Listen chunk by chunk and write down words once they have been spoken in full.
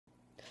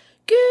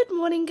Good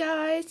morning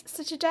guys,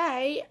 so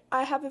today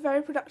I have a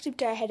very productive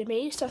day ahead of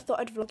me, so I thought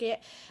I'd vlog it,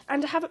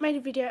 and I haven't made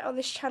a video on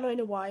this channel in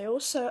a while,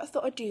 so I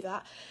thought I'd do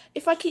that.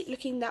 If I keep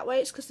looking that way,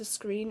 it's because the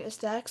screen is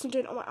there, because I'm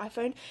doing it on my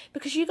iPhone,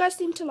 because you guys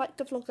seem to like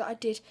the vlog that I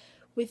did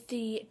with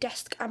the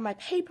desk and my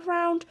paper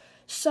round,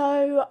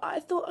 so I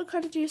thought I'd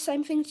kind of do the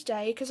same thing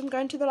today, because I'm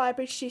going to the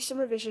library to do some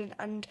revision,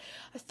 and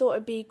I thought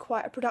it'd be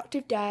quite a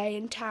productive day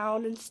in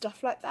town and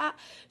stuff like that,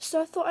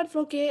 so I thought I'd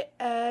vlog it,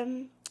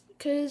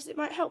 because it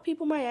might help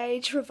people my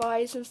age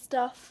revise and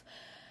stuff.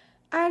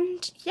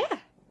 And yeah,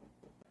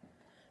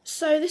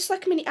 so this is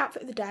like a mini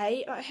outfit of the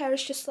day. My hair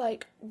is just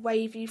like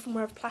wavy from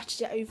where I've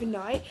plaited it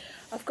overnight.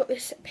 I've got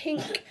this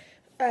pink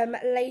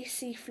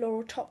lacy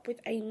floral top with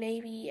a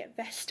navy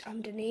vest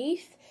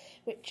underneath,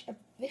 which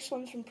this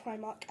one's from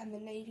Primark and the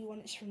navy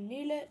one is from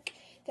New Look.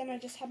 Then I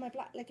just have my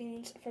black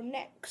leggings from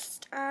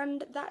Next,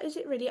 and that is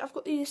it really. I've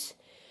got these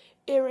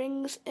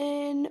earrings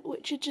in,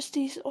 which are just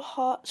these little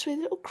hearts with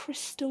little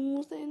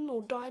crystals in,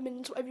 or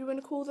diamonds, whatever you want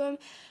to call them.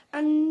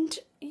 And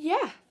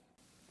yeah,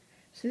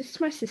 so this is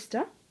my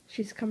sister.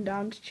 She's come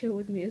down to chill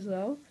with me as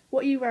well.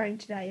 What are you wearing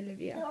today,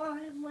 Olivia? What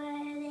I'm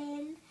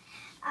wearing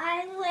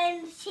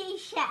a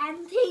t-shirt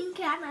and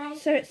pink, and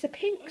so it's a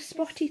pink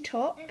spotty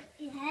top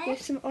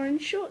with some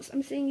orange shorts.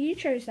 I'm seeing you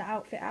chose that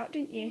outfit out,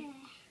 didn't you? Yeah. You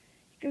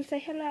gonna say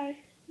hello?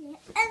 Yeah.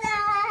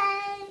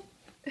 Hello.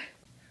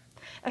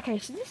 Okay,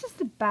 so this is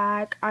the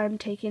bag I'm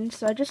taking,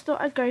 so I just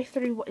thought I'd go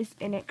through what is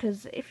in it,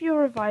 because if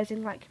you're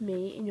revising like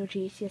me in your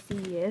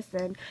GCSE years,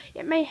 then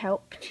it may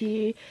help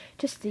you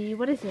to see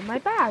what is in my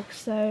bag.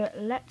 So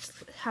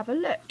let's have a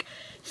look.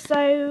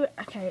 So,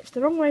 okay, it's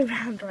the wrong way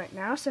around right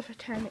now, so if I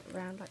turn it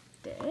around like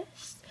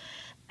this.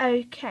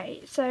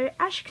 Okay, so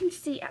as you can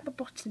see at the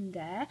bottom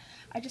there,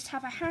 I just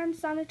have a hand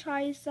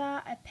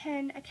sanitizer, a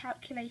pen, a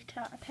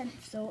calculator, a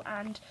pencil,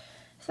 and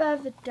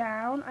further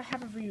down I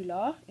have a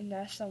ruler in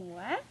there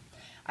somewhere.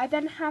 I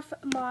then have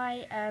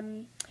my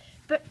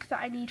book that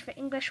I need for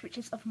English, which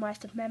is Of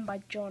Mice and Men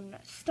by John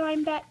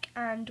Steinbeck,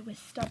 and we're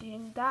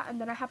studying that. And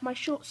then I have my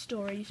short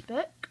stories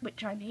book,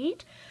 which I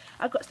need.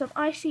 I've got some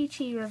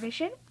ICT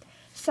revision,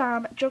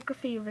 some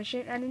geography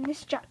revision, and in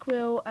this Jack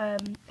Will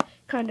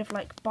kind of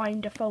like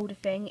binder folder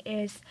thing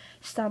is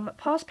some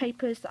past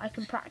papers that I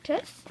can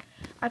practice.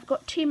 I've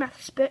got two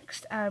maths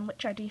books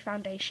which I do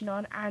foundation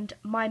on, and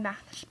my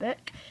maths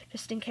book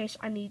just in case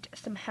I need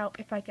some help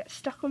if I get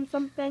stuck on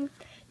something.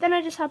 Then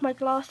I just have my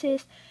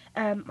glasses,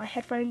 my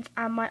headphones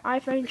and my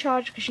iPhone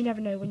charger, because you never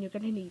know when you're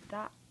going to need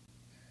that.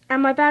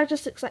 And my bag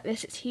just looks like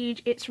this. It's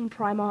huge, it's from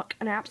Primark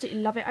and I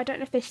absolutely love it. I don't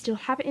know if they still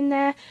have it in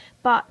there,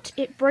 but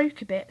it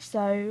broke a bit,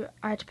 so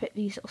I had to put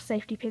these little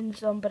safety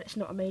pins on, but it's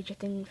not a major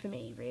thing for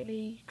me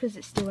really, because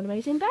it's still an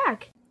amazing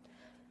bag.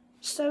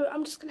 So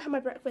I'm just going to have my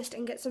breakfast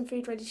and get some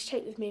food ready to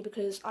take with me,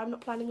 because I'm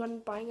not planning on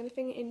buying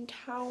anything in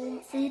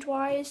town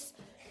food-wise.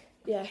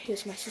 Yeah,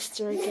 here's my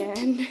sister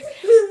again.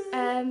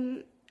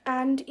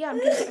 And yeah, I'm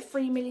going to get a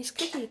free Millie's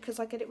cookie because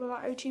I get it with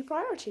my O2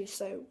 priority,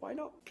 so why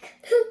not?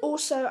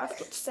 Also, I've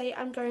got to say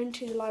I'm going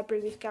to the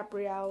library with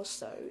Gabrielle,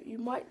 so you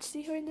might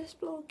see her in this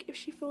vlog if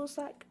she feels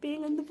like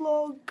being in the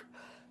vlog.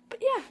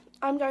 But yeah,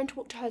 I'm going to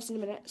walk to hers in a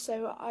minute,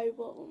 so I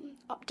will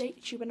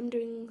update you when I'm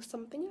doing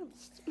something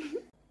else.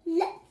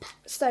 Yep.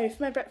 So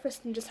for my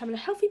breakfast, I'm just having a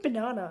healthy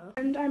banana.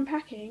 And I'm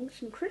packing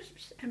some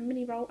crisps, a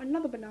mini roll,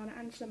 another banana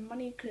and some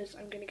money, because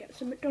I'm going to get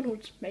some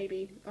McDonald's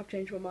maybe. I've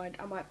changed my mind,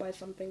 I might buy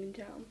something in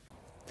town.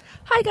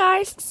 Hi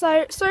guys,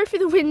 so sorry for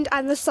the wind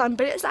and the sun,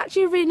 but it's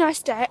actually a really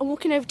nice day. I'm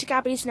walking over to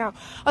Gabby's now.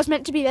 I was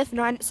meant to be there for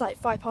 9, it's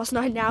like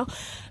 9:05 now.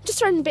 I'm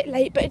just running a bit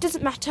late, but it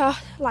doesn't matter.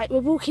 Like,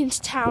 we're walking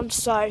to town,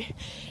 so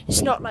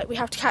it's not like we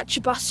have to catch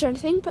a bus or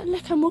anything. But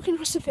look, I'm walking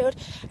across the field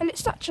and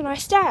it's such a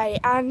nice day.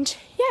 And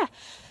yeah,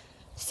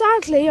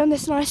 sadly on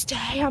this nice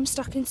day I'm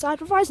stuck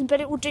inside revising, but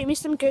it will do me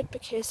some good,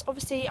 because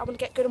obviously I want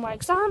to get good on my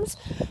exams,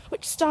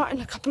 which start in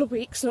a couple of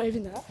weeks, not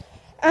even that.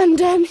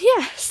 And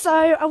yeah, so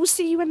I will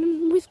see you when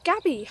I'm with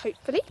Gabby,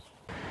 hopefully.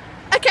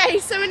 Okay,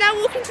 so we're now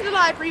walking to the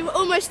library. We're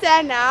almost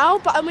there now,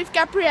 but I'm with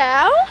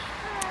Gabrielle.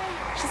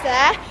 She's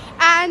there.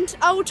 And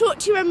I will talk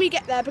to you when we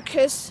get there,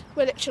 because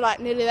we're literally like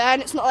nearly there and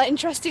it's not that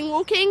interesting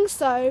walking.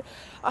 So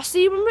I'll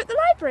see you when we're at the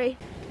library.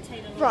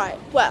 Right,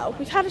 well,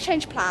 we've had a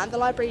change of plan. The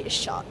library is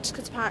shut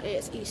because apparently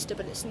it's Easter,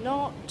 but it's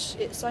not.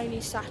 It's only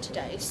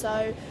Saturday,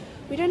 so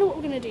we don't know what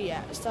we're going to do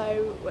yet.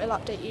 So we'll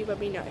update you when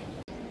we know.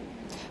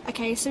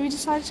 Okay, so we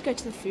decided to go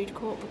to the food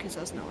court because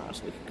there's nowhere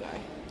else we could go.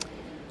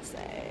 So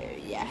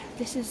yeah,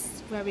 this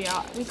is where we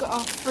are. We've got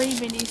our free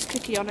Millie's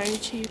cookie on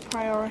O2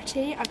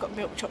 priority. I've got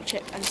milk chocolate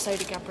chip and so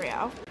did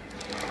Gabrielle.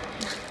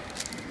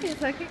 Here's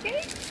her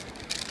cookie.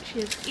 She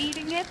is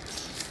eating it.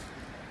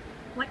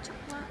 White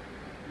chocolate.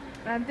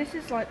 And this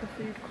is like the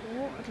food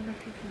court. I don't know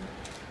if you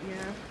can,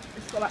 yeah.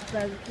 It's got like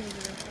Burger King and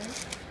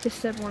everything. This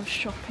is everyone's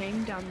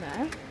shopping down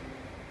there.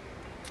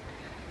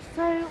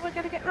 So we're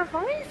going to get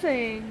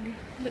revising.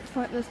 Looks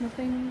like there's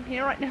nothing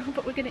here right now,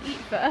 but we're going to eat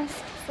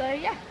first. So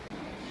yeah.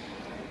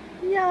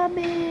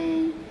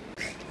 Yummy.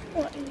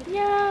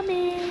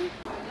 Yummy.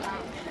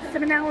 So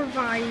we're now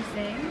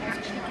revising,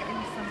 actually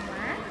getting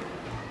somewhere.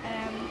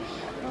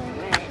 Oh,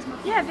 where is my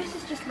yeah, this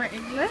is just my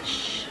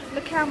English.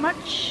 Look how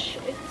much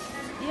it's,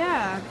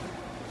 yeah,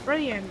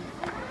 brilliant.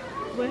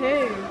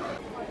 Woohoo.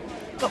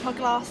 Got my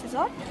glasses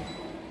on.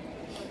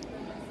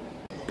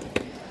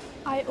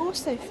 I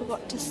also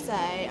forgot to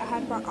say I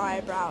had my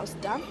eyebrows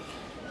done.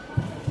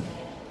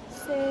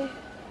 So,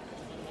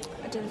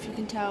 I don't know if you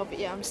can tell, but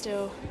yeah, I'm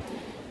still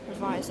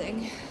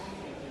revising.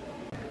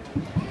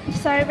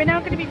 So we're now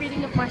going to be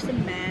reading Of Mice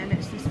and Men.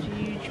 It's this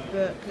huge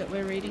book that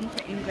we're reading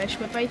for English.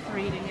 We're both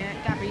reading it.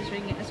 Gabby's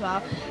reading it as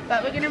well.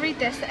 But we're going to read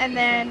this and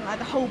then like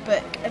the whole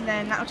book, and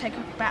then that'll take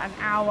about an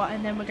hour,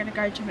 and then we're going to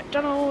go to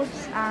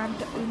McDonald's and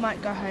we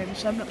might go home.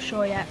 So I'm not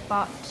sure yet,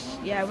 but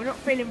yeah, we're not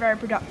feeling very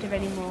productive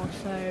anymore.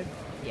 So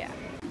yeah.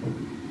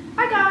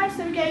 Hi guys,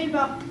 so we gave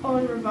up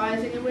on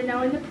revising and we're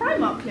now in the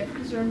Primark lift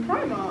because we're in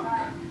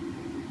Primark.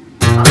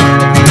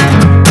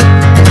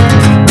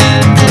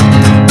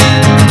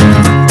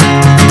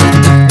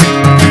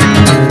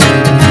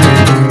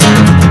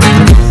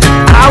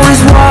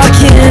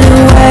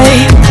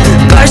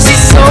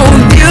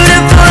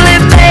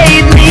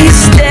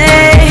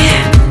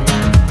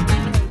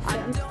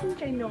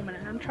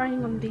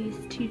 Trying on these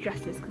two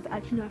dresses because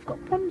as you know I've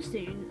got prom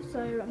soon, so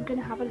I'm going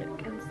to have a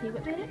look and see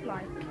what they look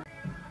like.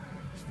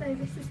 So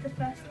this is the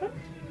first one.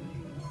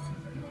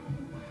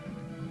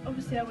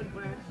 Obviously I wouldn't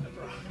wear a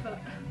bra, but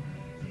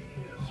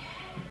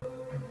yeah.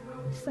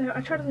 So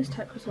I tried on this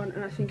turquoise one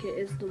and I think it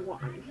is the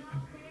one.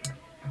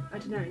 I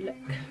don't know, look.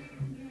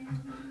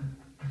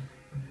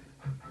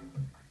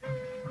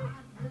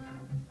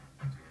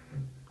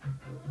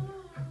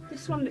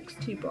 This one looks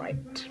too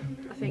bright,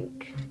 I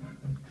think.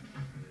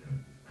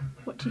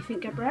 What do you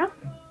think, Gabrielle?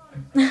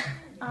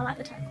 I like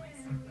the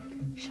turquoise.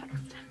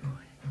 Shucks,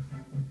 turquoise.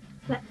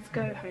 Let's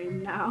go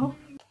home now.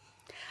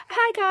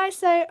 Hi guys,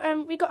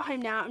 so we got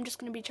home now. I'm just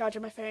going to be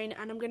charging my phone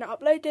and I'm going to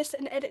upload this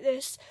and edit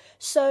this.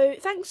 So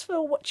thanks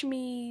for watching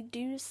me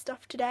do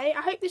stuff today.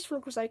 I hope this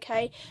vlog was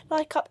okay.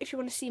 Like up if you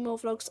want to see more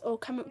vlogs or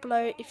comment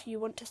below if you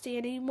want to see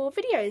any more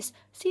videos.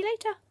 See you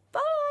later.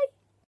 Bye!